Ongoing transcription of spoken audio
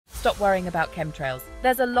Stop worrying about chemtrails.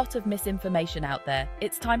 There's a lot of misinformation out there.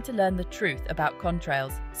 It's time to learn the truth about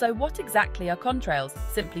contrails. So what exactly are contrails?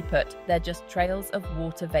 Simply put, they're just trails of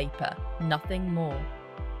water vapor, nothing more.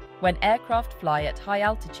 When aircraft fly at high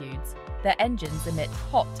altitudes, their engines emit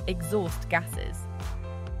hot exhaust gases.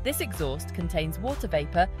 This exhaust contains water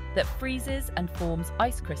vapor that freezes and forms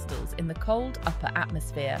ice crystals in the cold upper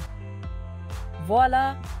atmosphere.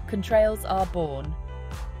 Voila, contrails are born.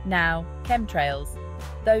 Now, chemtrails.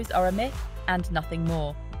 Those are a myth and nothing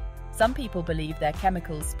more. Some people believe they're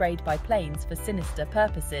chemicals sprayed by planes for sinister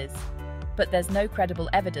purposes, but there's no credible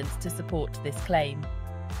evidence to support this claim.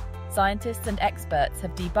 Scientists and experts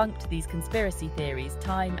have debunked these conspiracy theories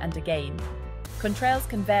time and again. Contrails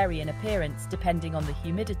can vary in appearance depending on the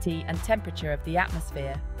humidity and temperature of the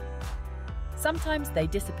atmosphere. Sometimes they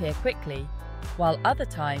disappear quickly, while other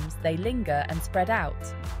times they linger and spread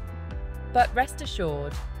out. But rest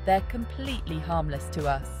assured, they're completely harmless to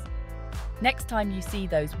us. Next time you see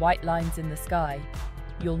those white lines in the sky,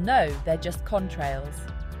 you'll know they're just contrails,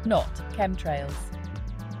 not chemtrails.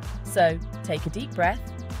 So take a deep breath,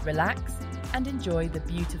 relax, and enjoy the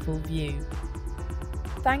beautiful view.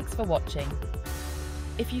 Thanks for watching.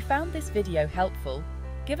 If you found this video helpful,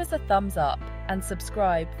 give us a thumbs up and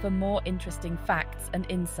subscribe for more interesting facts and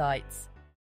insights.